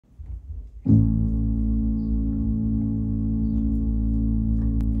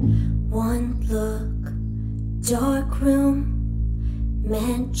look, dark room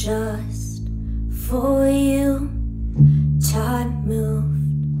meant just for you. Time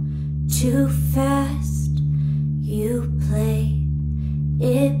moved too fast, you played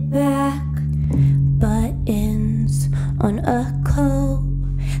it back. Buttons on a coat,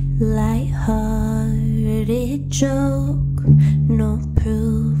 light-hearted joke. No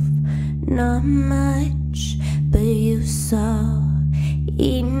proof, not much, but you saw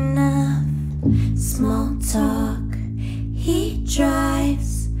enough. Small talk, he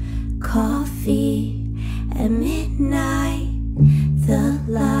drives, coffee at midnight. The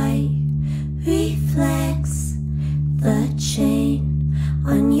light reflects the chain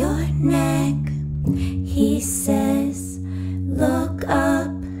on your neck. He says, look up,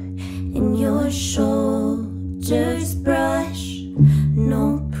 and your shoulders brush.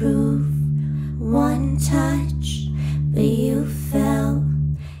 No proof, one touch, but you felt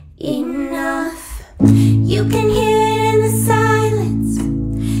enough. You can hear it in the silence,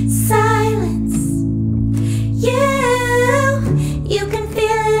 silence. You can feel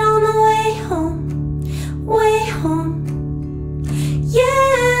it on the way home, way home.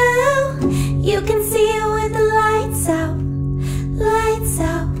 You can see it with the lights out, lights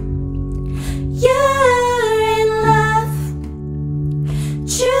out. You're in love,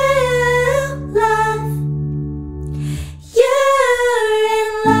 true love. You're in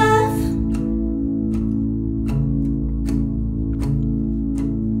love.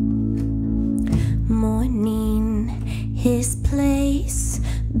 Morning, his place,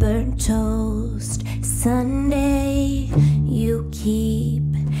 burnt toast. Sunday, you keep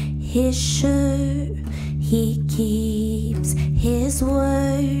his shirt, he keeps his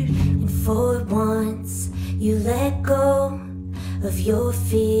word. And for once, you let go of your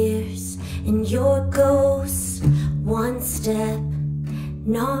fears and your ghosts. One step,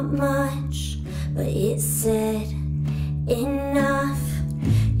 not much, but it said enough.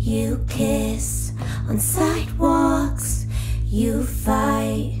 You kiss on sidewalks, you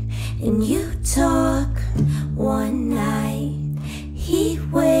fight and you talk. One night he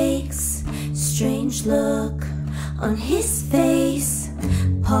wakes, strange look on his face,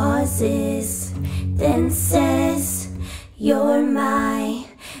 pauses, then says, you're my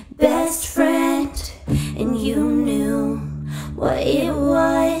best friend. And you knew what it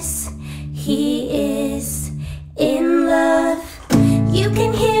was. He is in love. You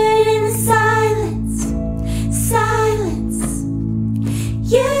can hear it in the silence, silence.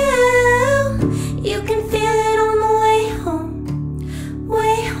 You can feel it on the way home,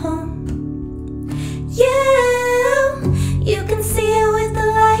 way home. You can see it with the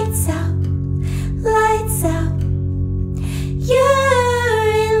lights out, lights out. You're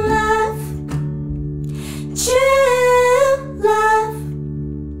in love, true love.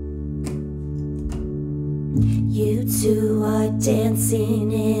 You two are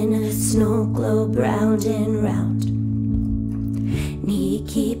dancing in a snow globe, round and round. And he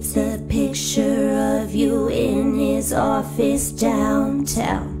keeps a picture of you in his office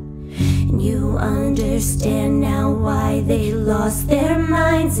downtown. And you understand now why they lost their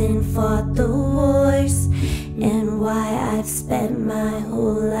minds and fought the wars, and why I've spent my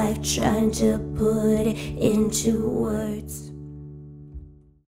whole life trying to put it into words.